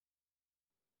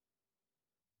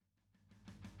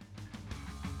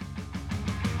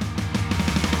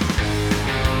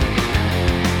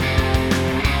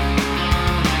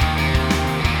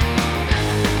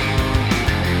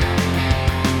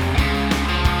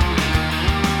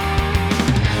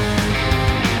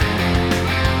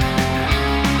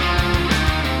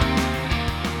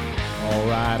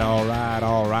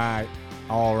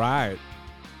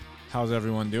How's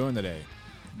everyone doing today?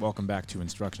 Welcome back to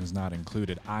Instructions Not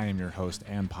Included. I am your host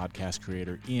and podcast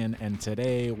creator, Ian, and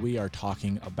today we are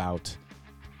talking about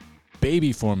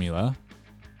baby formula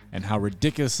and how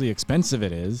ridiculously expensive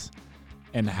it is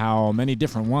and how many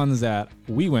different ones that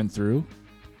we went through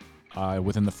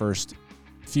within the first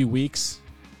few weeks,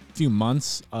 few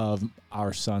months of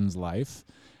our son's life,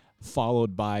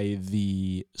 followed by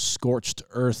the scorched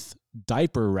earth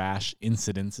diaper rash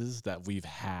incidences that we've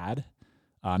had.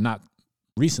 Not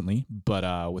recently,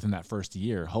 but within that first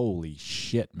year. Holy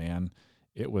shit, man.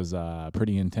 It was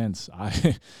pretty intense.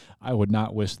 I would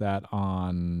not wish that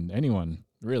on anyone,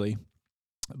 really.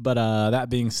 But that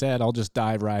being said, I'll just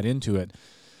dive right into it.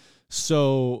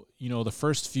 So, the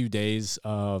first few days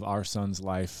of our son's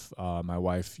life, my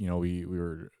wife,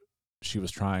 she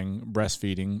was trying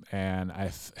breastfeeding, and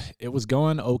it was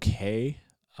going okay.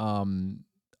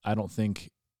 I don't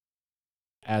think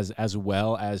as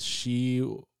well as she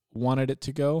wanted it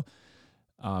to go.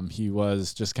 He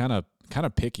was just kind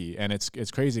of picky, and it's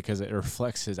crazy because it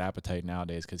reflects his appetite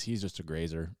nowadays, because he's just a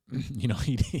grazer. He'll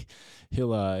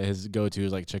his go-to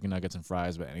is like chicken nuggets and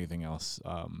fries, but anything else,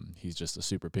 he's just a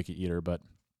super picky eater. But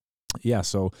yeah,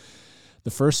 so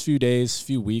the first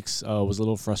few weeks was a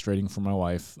little frustrating for my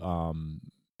wife,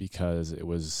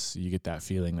 because you get that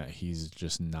feeling that he's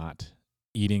just not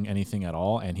eating anything at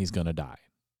all and he's gonna die.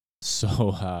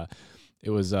 So it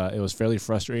was fairly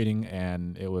frustrating,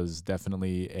 and it was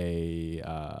definitely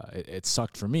it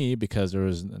sucked for me because there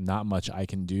was not much I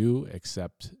can do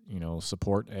except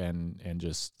support and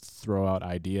just throw out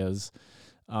ideas.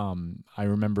 I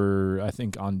remember, I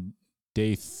think on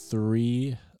day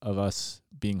 3 of us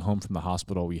being home from the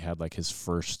hospital, we had like his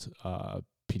first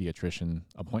pediatrician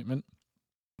appointment,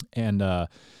 and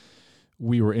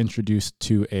we were introduced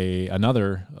to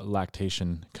another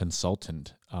lactation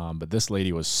consultant. But this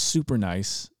lady was super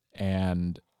nice,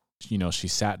 and she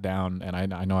sat down,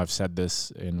 and I know I've said this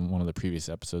in one of the previous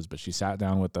episodes, but she sat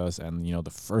down with us, and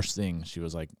the first thing she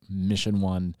was like, mission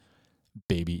 1,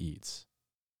 baby eats.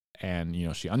 And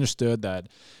she understood that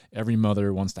every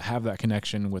mother wants to have that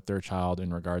connection with their child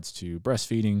in regards to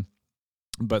breastfeeding,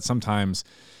 but sometimes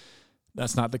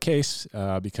that's not the case,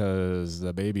 because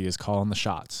the baby is calling the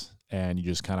shots, and you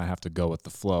just kind of have to go with the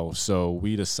flow. So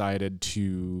we decided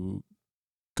to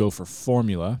go for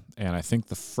formula, and I think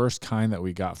the first kind that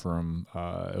we got for him,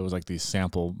 it was like these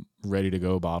sample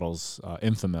ready-to-go bottles,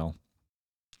 Infamil,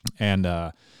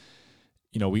 and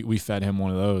we fed him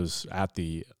one of those at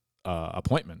the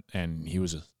appointment, and he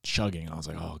was just chugging. I was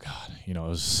like, oh god, it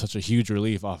was such a huge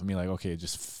relief off of me. Like, okay,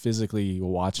 just physically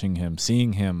watching him,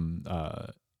 seeing him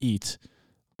eat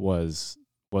was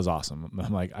awesome.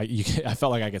 I'm like, I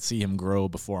felt like I could see him grow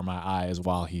before my eyes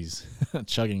while he's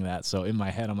chugging that. So in my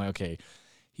head, I'm like, okay,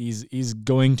 he's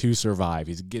going to survive.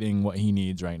 He's getting what he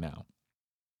needs right now.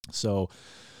 So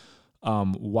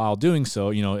while doing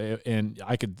so, and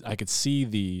I could see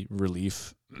the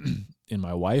relief in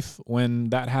my wife when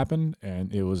that happened,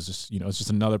 and it was just, it's just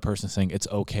another person saying it's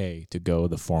okay to go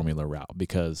the formula route,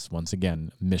 because once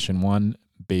again, mission 1,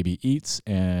 baby eats,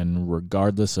 and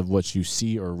regardless of what you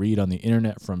see or read on the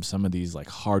internet from some of these like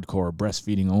hardcore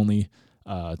breastfeeding only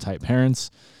type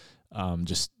parents,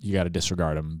 just you got to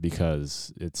disregard them,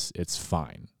 because it's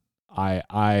fine.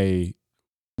 I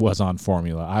was on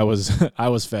formula. I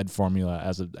was fed formula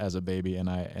as a baby, and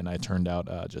I turned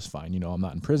out just fine. I'm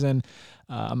not in prison.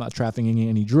 I'm not trafficking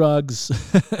any drugs,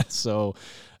 so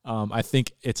I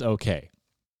think it's okay.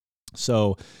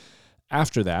 So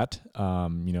after that,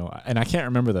 and I can't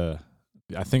remember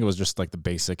I think it was just like the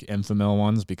basic Enfamil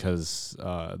ones, because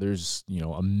there's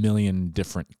a million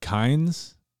different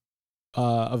kinds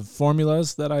of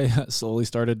formulas that I slowly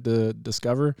started to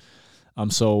discover.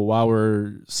 So while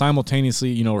we're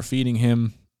simultaneously, we're feeding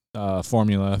him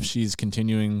formula, she's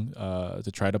continuing to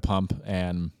try to pump,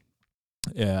 and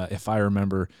if I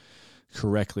remember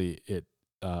correctly,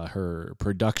 her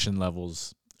production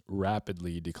levels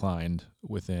rapidly declined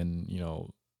within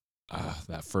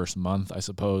that first month, I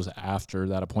suppose, after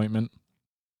that appointment,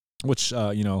 which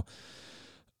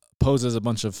poses a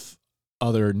bunch of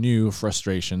other new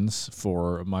frustrations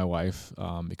for my wife,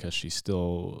 because she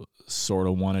still sort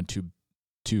of wanted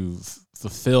to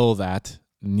fulfill that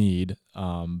need,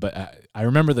 but I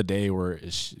remember the day where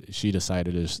she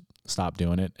decided to stop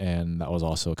doing it, and that was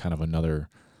also kind of another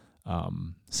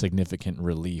significant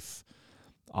relief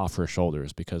off her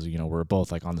shoulders, because we're both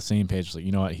like on the same page. Like,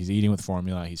 what, he's eating with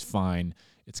formula, he's fine,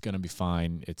 it's gonna be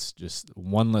fine. It's just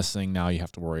one less thing now you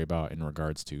have to worry about in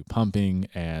regards to pumping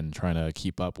and trying to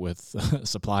keep up with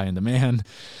supply and demand.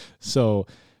 So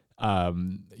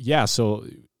so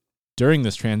during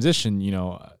this transition,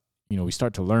 we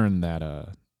start to learn that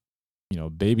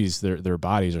babies, their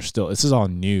bodies are still, this is all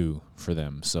new for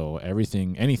them. So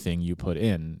anything you put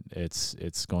in,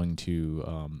 it's going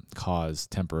to cause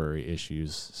temporary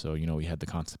issues. So, we had the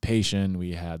constipation,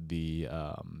 we had the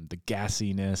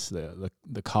gassiness,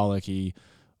 the colicky,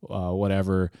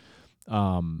 whatever.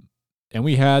 And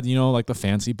we had, like the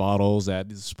fancy bottles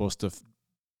that is supposed to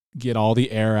get all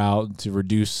the air out to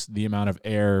reduce the amount of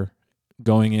air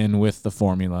going in with the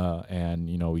formula. And,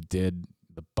 we did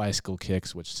the bicycle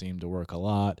kicks, which seemed to work a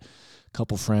lot. A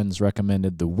couple friends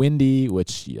recommended the windy,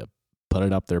 which you put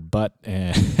it up their butt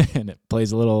and, and it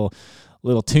plays a little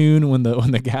tune when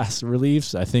the gas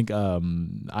relieves. I think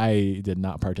I did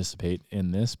not participate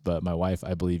in this, but my wife,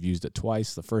 I believe, used it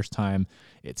twice. The first time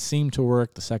it seemed to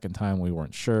work. The second time we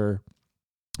weren't sure,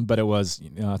 but it was,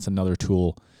 it's another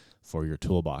tool for your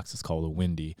toolbox. It's called a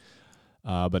windy.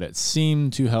 But it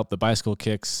seemed to help the bicycle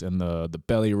kicks and the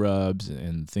belly rubs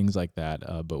and things like that.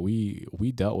 But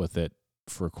we dealt with it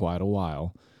for quite a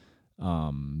while.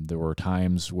 There were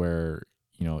times where,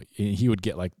 he would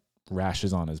get like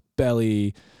rashes on his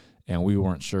belly, and we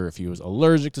weren't sure if he was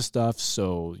allergic to stuff.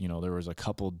 So, there was a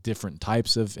couple different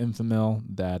types of Enfamil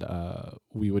that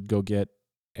we would go get.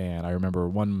 And I remember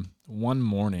one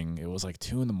morning, it was like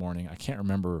 2 a.m. I can't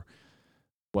remember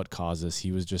what caused this.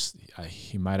 He was just,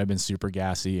 he might have been super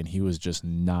gassy, and he was just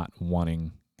not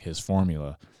wanting his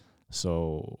formula.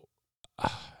 So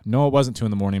no, it wasn't 2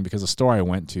 a.m. because the store I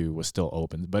went to was still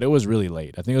open, but it was really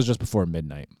late. I think it was just before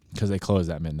midnight because they closed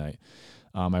at midnight.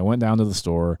 I went down to the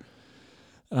store,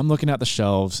 and I'm looking at the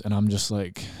shelves, and I'm just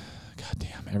like, God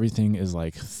damn, everything is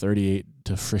like $38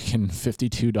 to freaking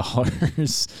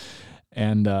 $52.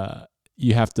 And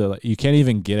you can't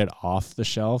even get it off the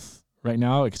shelf right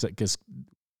now because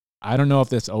I don't know if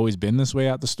that's always been this way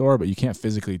at the store, but you can't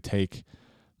physically take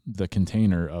the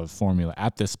container of formula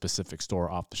at this specific store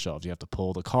off the shelves. You have to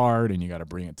pull the card, and you got to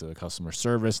bring it to the customer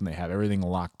service, and they have everything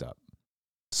locked up.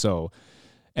 So,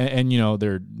 and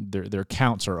their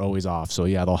counts are always off. So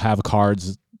yeah, they'll have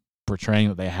cards portraying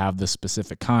that they have this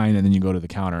specific kind, and then you go to the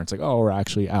counter, and it's like, oh, we're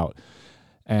actually out.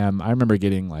 And I remember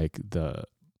getting like the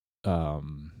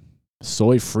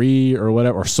soy free or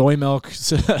whatever, or soy milk,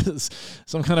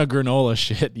 some kind of granola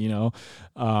shit,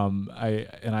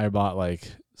 I bought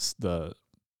like the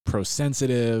pro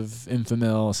sensitive,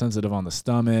 Enfamil, sensitive on the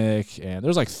stomach, and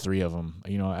there's like 3 of them.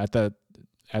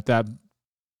 At that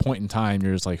point in time,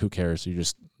 you're just like, who cares? You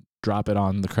just drop it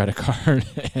on the credit card,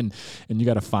 and you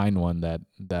got to find one that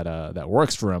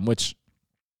works for them, which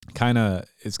is kind of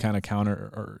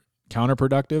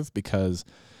counterproductive, because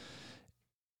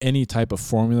any type of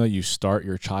formula you start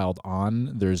your child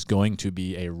on, there's going to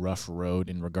be a rough road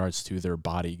in regards to their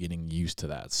body getting used to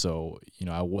that. So,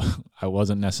 I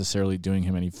wasn't necessarily doing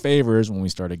him any favors when we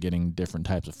started getting different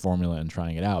types of formula and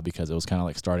trying it out, because it was kind of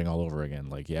like starting all over again.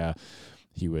 Like, yeah,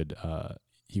 he would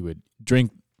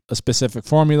drink a specific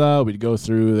formula. We'd go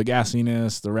through the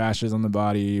gassiness, the rashes on the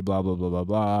body, blah, blah, blah, blah,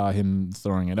 blah, him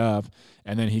throwing it up,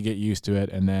 and then he'd get used to it,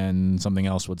 and then something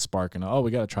else would spark, and, oh, we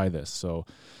got to try this. So,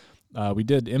 we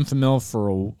did Enfamil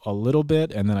for a little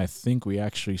bit, and then I think we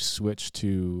actually switched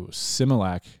to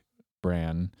Similac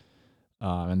brand,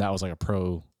 and that was like a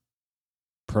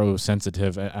pro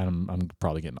sensitive. I'm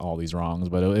probably getting all these wrongs,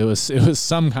 but it was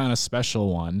some kind of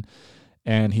special one,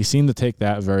 and he seemed to take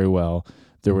that very well.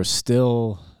 There was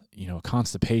still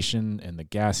constipation and the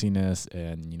gassiness,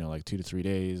 and like 2 to 3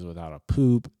 days without a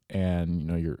poop,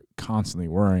 and you're constantly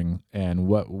worrying. And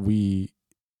what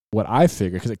I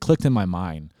figured, because it clicked in my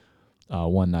mind.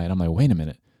 One night, I'm like, wait a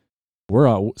minute, we're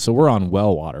on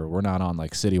well water. We're not on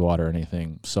like city water or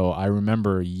anything. So I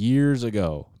remember years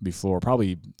ago, before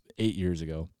probably 8 years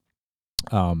ago,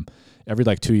 every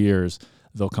like 2 years,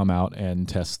 they'll come out and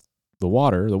test the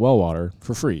well water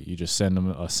for free. You just send them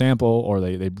a sample, or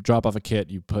they drop off a kit.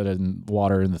 You put in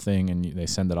water in the thing, and they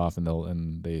send it off,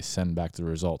 and they send back the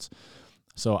results.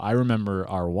 So I remember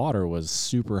our water was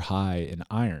super high in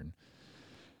iron.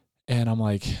 And I'm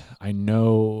like, I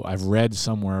know I've read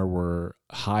somewhere where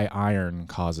high iron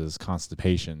causes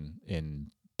constipation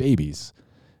in babies.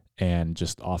 And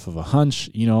just off of a hunch,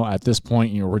 at this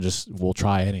point, we'll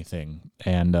try anything.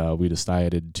 And we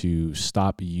decided to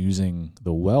stop using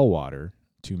the well water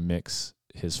to mix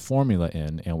his formula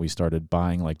in. And we started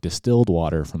buying like distilled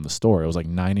water from the store. It was like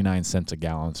 99 cents a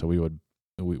gallon. So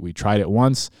we tried it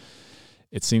once.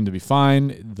 It seemed to be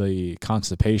fine. The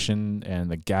constipation and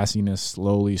the gassiness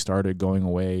slowly started going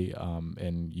away,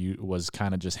 and was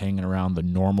kind of just hanging around the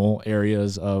normal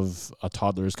areas of a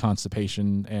toddler's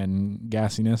constipation and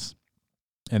gassiness.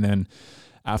 And then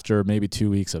after maybe 2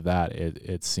 weeks of that,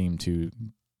 it seemed to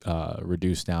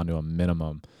reduced down to a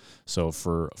minimum. So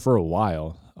for a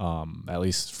while, at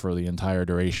least for the entire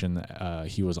duration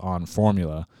he was on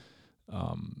formula,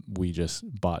 we just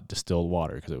bought distilled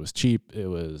water because it was cheap,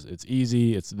 it's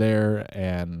easy, it's there,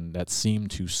 and that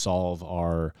seemed to solve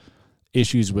our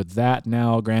issues with that.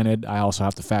 Now, granted, I also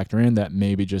have to factor in that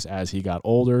maybe just as he got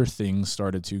older,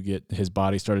 his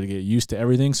body started to get used to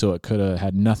everything, so it could have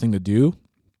had nothing to do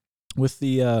with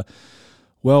the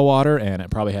well water, and it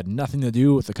probably had nothing to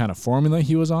do with the kind of formula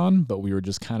he was on, but we were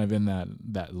just kind of in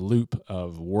that loop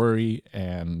of worry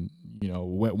and,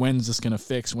 when's this going to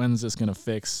fix?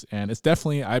 And it's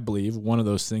definitely, I believe, one of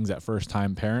those things that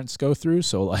first-time parents go through.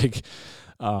 So, like,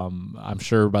 I'm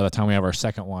sure by the time we have our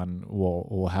second one,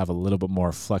 we'll have a little bit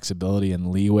more flexibility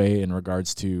and leeway in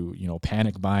regards to,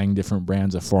 panic buying different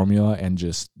brands of formula and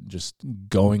just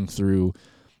going through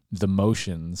the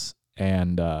motions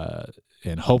and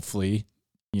hopefully,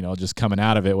 just coming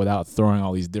out of it without throwing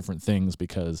all these different things,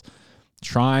 because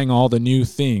trying all the new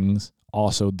things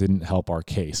also didn't help our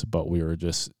case, but we were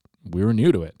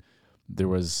new to it. There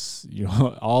was,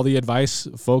 all the advice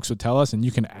folks would tell us, and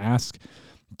you can ask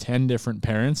 10 different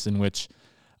parents, in which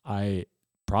I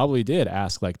probably did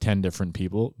ask like 10 different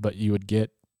people, but you would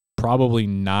get probably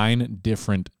 9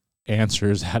 different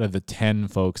answers out of the 10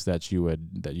 folks that you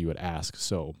would ask.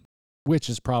 So, which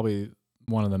is probably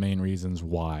one of the main reasons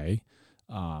why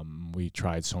we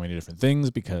tried so many different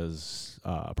things, because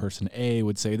person A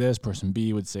would say this, person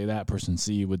B would say that, person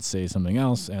C would say something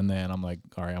else, and then I'm like,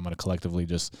 all right, I'm going to collectively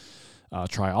just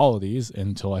try all of these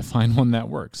until I find one that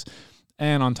works.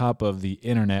 And on top of the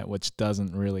internet, which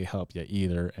doesn't really help you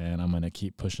either, and I'm going to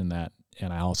keep pushing that,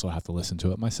 and I also have to listen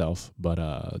to it myself,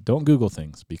 but don't Google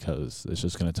things, because it's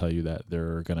just going to tell you that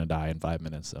they're going to die in 5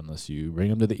 minutes unless you bring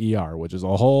them to the ER, which is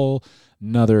a whole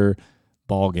nother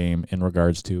ball game in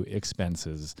regards to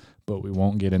expenses, but we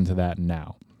won't get into that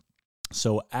now.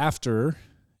 So after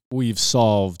we've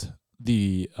solved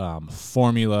the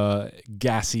formula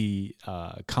gassy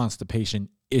constipation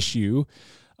issue,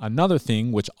 another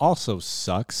thing which also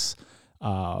sucks,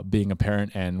 being a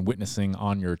parent and witnessing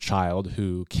on your child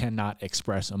who cannot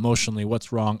express emotionally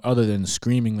what's wrong other than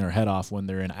screaming their head off when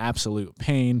they're in absolute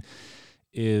pain,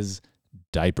 is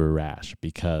diaper rash.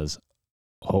 Because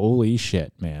holy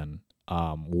shit, man.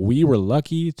 We were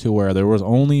lucky to where there was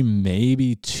only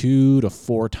maybe 2 to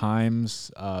 4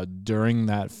 times during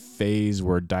that phase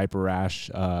where diaper rash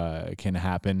can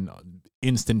happen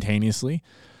instantaneously,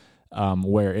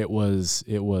 where it was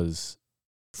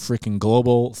freaking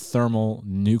global thermal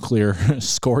nuclear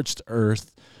scorched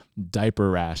earth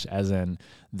diaper rash, as in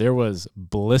there was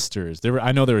blisters.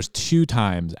 I know there was 2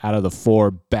 times out of the 4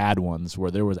 bad ones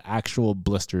where there was actual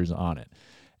blisters on it,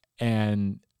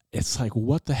 and it's like,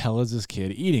 what the hell is this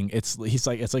kid eating? It's like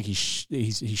he's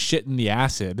shitting the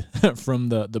acid from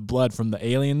the blood from the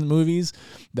Alien movies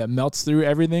that melts through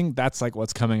everything. That's like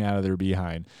what's coming out of their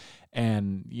behind.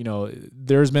 And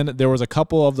there was a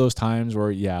couple of those times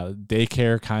where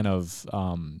daycare kind of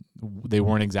they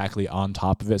weren't exactly on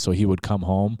top of it, so he would come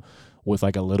home with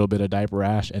like a little bit of diaper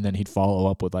rash, and then he'd follow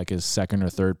up with like his second or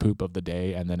third poop of the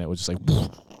day, and then it was just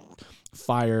like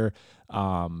fire,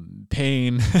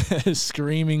 pain,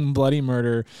 screaming bloody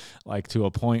murder, like to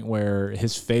a point where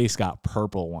his face got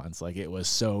purple once. Like, it was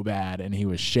so bad, and he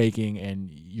was shaking, and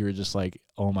you're just like,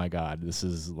 oh my God, this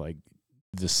is like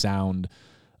the sound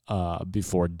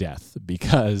before death.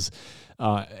 Because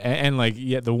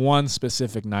the one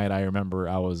specific night I remember,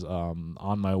 I was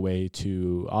on my way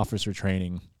to officer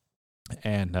training,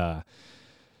 and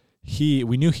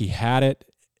we knew he had it.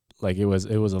 Like, it was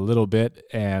a little bit,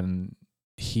 and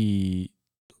he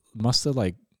must have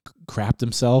like crapped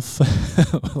himself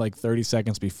like 30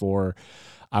 seconds before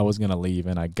I was gonna leave,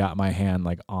 and I got my hand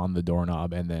like on the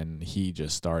doorknob, and then he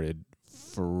just started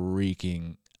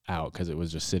freaking out because it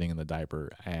was just sitting in the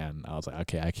diaper, and I was like,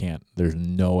 okay, I can't. There's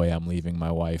no way I'm leaving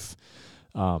my wife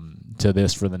to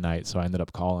this for the night. So I ended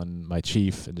up calling my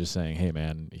chief and just saying, hey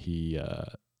man,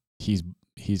 he's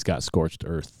got scorched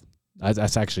earth.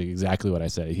 That's actually exactly what I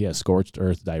said. He has scorched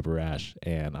earth diaper rash,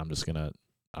 and I'm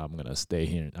gonna stay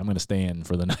here. I'm gonna stay in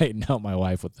for the night and help my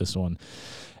wife with this one.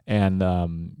 And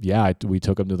we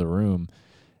took him to the room,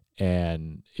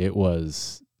 and it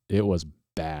was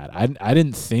bad. I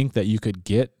didn't think that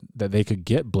they could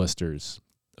get blisters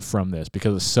from this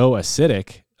because it's so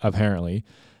acidic, apparently.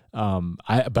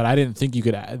 But I didn't think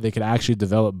they could actually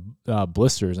develop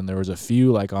blisters, and there was a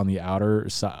few like on the outer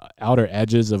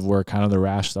edges of where kind of the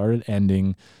rash started,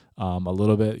 ending a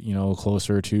little bit,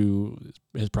 closer to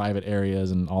his private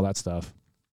areas and all that stuff.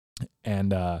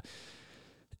 And oh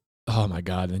my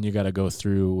God, then you got to go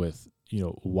through with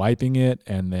wiping it,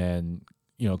 and then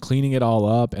cleaning it all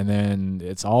up, and then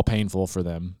it's all painful for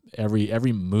them.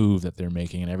 Every move that they're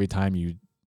making, and every time you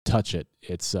touch it,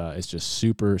 it's just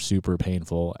super, super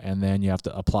painful. And then you have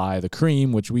to apply the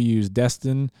cream, which we use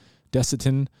Desitin,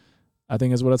 I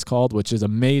think is what it's called, which is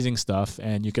amazing stuff.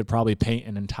 And you could probably paint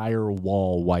an entire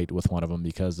wall white with one of them,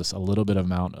 because just a little bit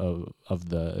amount of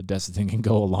the Desitin can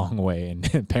go a long way.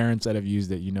 And parents that have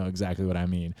used it, you know exactly what I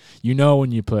mean. You know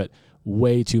when you put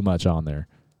way too much on there,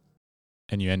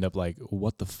 and you end up like,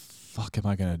 what the fuck am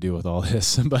I going to do with all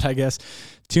this? But I guess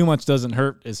too much doesn't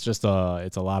hurt. It's just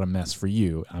it's a lot of mess for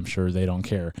you. I'm sure they don't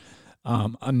care.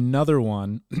 Another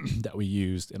one that we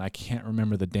used, and I can't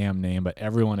remember the damn name, but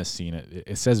everyone has seen it.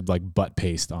 It says like butt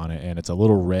paste on it, and it's a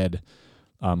little red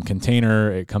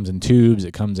container. It comes in tubes.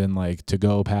 It comes in like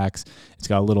to-go packs. It's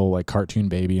got a little like cartoon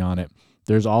baby on it.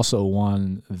 There's also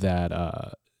one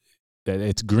that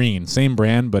it's green, same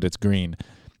brand, but it's green.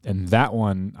 And that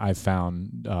one I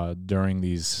found during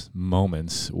these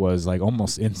moments was like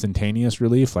almost instantaneous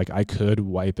relief. Like I could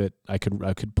wipe it, I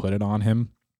could put it on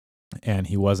him, and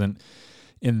he wasn't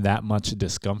in that much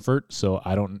discomfort. So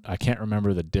I can't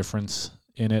remember the difference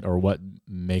in it or what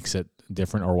makes it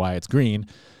different or why it's green,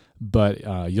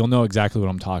 but you'll know exactly what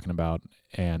I'm talking about.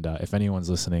 And if anyone's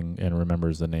listening and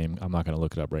remembers the name, I'm not going to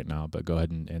look it up right now, but go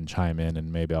ahead and chime in,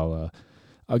 and maybe I'll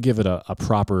give it a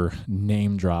proper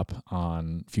name drop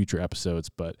on future episodes.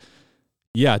 But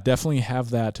yeah, definitely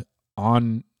have that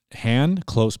on hand,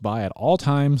 close by at all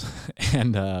times,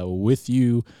 and with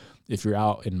you if you're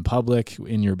out in public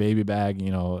in your baby bag.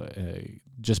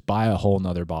 Just buy a whole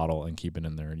nother bottle and keep it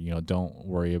in there. Don't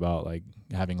worry about like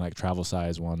having like travel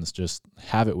size ones. Just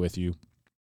have it with you,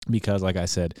 because like I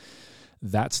said,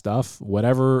 that stuff,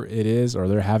 whatever it is, or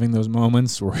they're having those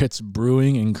moments where it's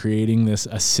brewing and creating this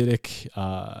acidic,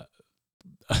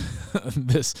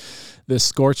 this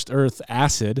scorched earth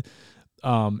acid,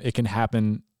 it can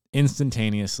happen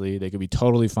instantaneously. They could be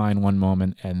totally fine one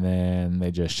moment, and then they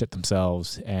just shit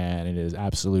themselves, and it is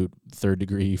absolute third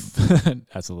degree.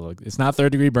 It's not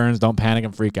third degree burns. Don't panic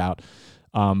and freak out.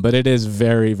 But it is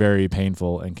very, very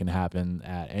painful and can happen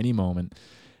at any moment.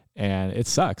 And it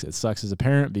sucks. It sucks as a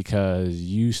parent, because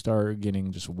you start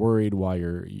getting just worried while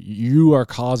you are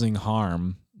causing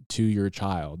harm to your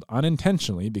child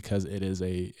unintentionally, because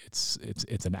it's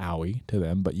an owie to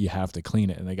them, but you have to clean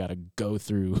it, and they got to go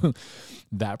through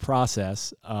that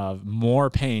process of more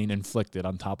pain inflicted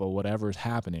on top of whatever's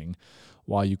happening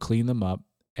while you clean them up.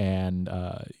 And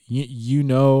I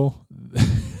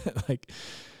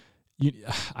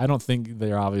don't think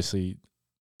they're obviously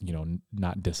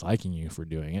not disliking you for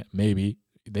doing it. Maybe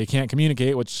they can't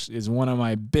communicate, which is one of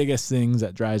my biggest things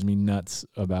that drives me nuts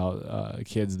about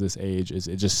kids this age. Is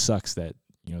it just sucks that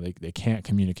they can't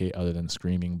communicate other than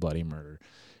screaming bloody murder,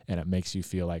 and it makes you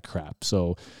feel like crap.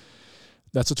 So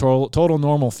that's a total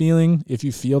normal feeling. If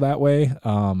you feel that way,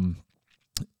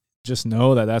 just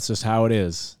know that that's just how it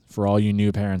is. For all you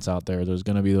new parents out there, there's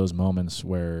going to be those moments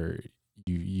where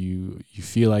you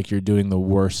feel like you're doing the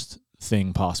worst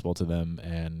thing possible to them,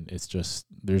 and it's just,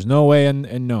 there's no way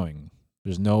in knowing.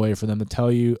 There's no way for them to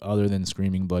tell you other than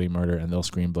screaming bloody murder, and they'll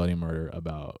scream bloody murder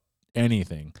about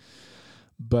anything.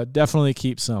 But definitely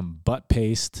keep some butt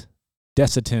paste,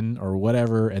 Desitin or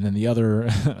whatever, and then the other,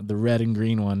 the red and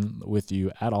green one with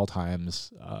you at all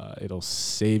times. It'll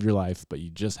save your life, but you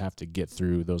just have to get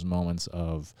through those moments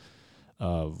of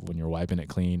when you're wiping it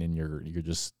clean and you're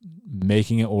just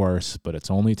making it worse, but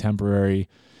it's only temporary.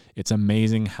 It's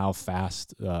amazing how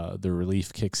fast the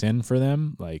relief kicks in for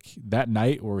them. Like that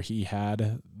night where he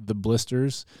had the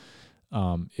blisters,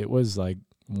 it was like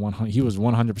he was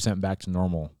 100% back to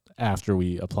normal after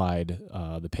we applied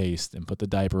the paste and put the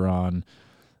diaper on.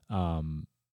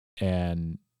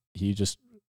 And he just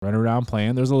ran around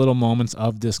playing. There's a little moments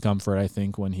of discomfort, I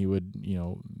think, when he would,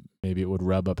 maybe it would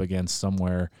rub up against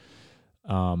somewhere.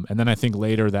 And then I think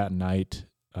later that night,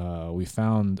 we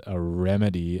found a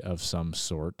remedy of some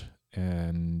sort,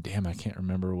 and damn, I can't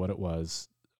remember what it was.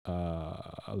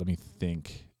 Let me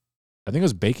think. I think it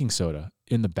was baking soda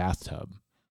in the bathtub.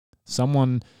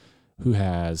 Someone who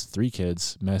has 3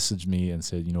 kids messaged me and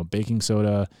said, baking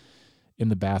soda in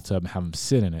the bathtub, have him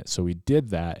sit in it. So we did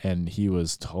that, and he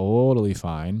was totally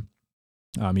fine.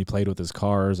 He played with his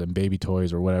cars and baby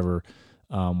toys or whatever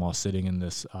while sitting in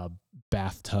this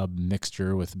bathtub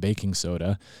mixture with baking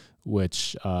soda,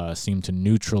 which seemed to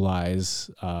neutralize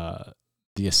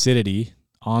the acidity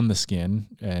on the skin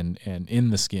and in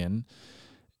the skin.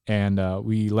 And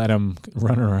we let him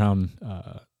run around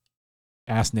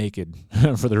ass naked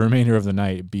for the remainder of the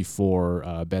night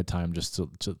before bedtime, just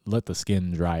to let the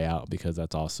skin dry out, because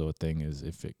that's also a thing, is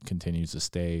if it continues to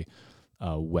stay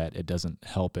wet, it doesn't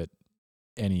help it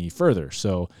any further.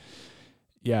 So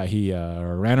yeah, he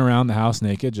ran around the house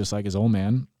naked, just like his old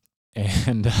man,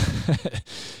 and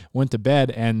went to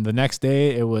bed. And the next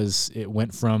day it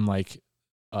went from like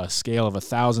a scale of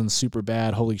 1,000, super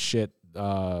bad, holy shit,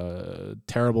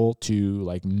 terrible, to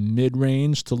like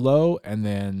mid-range to low. And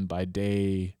then by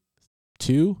day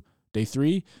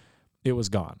 3, it was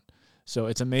gone. So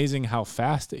it's amazing how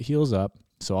fast it heals up.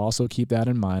 So also keep that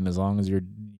in mind. As long as you're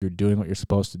doing what you're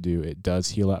supposed to do, it does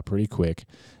heal up pretty quick.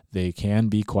 They can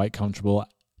be quite comfortable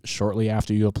shortly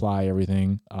after you apply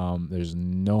everything. There's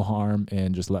no harm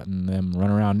in just letting them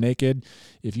run around naked.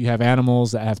 If you have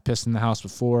animals that have pissed in the house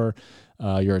before,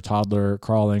 you're a toddler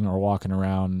crawling or walking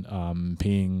around,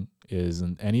 peeing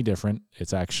isn't any different.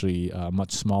 It's actually a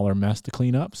much smaller mess to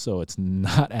clean up, so it's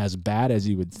not as bad as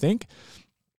you would think.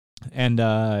 And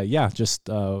just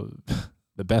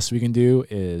the best we can do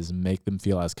is make them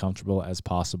feel as comfortable as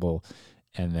possible,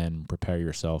 and then prepare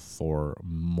yourself for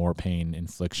more pain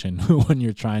infliction when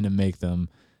you're trying to make them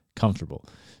comfortable.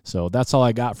 So that's all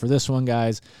I got for this one,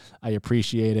 guys. I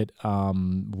appreciate it.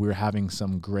 We're having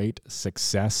some great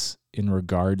success in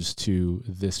regards to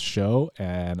this show,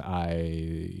 and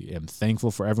I am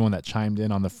thankful for everyone that chimed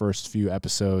in on the first few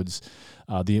episodes,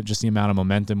 the amount of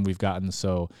momentum we've gotten.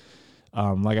 So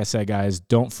like I said, guys,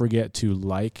 don't forget to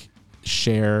like,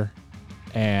 share,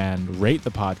 and rate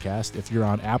the podcast. If you're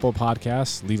on Apple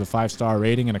Podcasts, leave a 5-star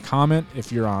rating and a comment. If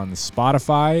you're on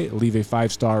Spotify, leave a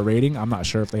 5-star rating. I'm not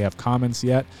sure if they have comments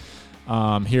yet.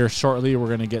 Here shortly, we're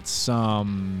going to get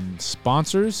some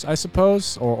sponsors, I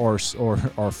suppose, or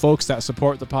folks that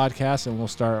support the podcast, and we'll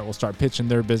start pitching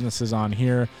their businesses on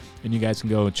here, and you guys can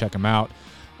go and check them out.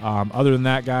 Other than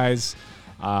that, guys,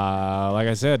 like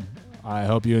I said, I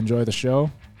hope you enjoy the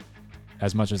show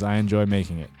as much as I enjoy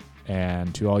making it.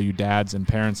 And to all you dads and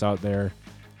parents out there,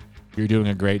 you're doing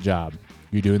a great job.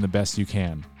 You're doing the best you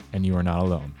can, and you are not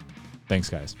alone. Thanks,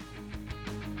 guys.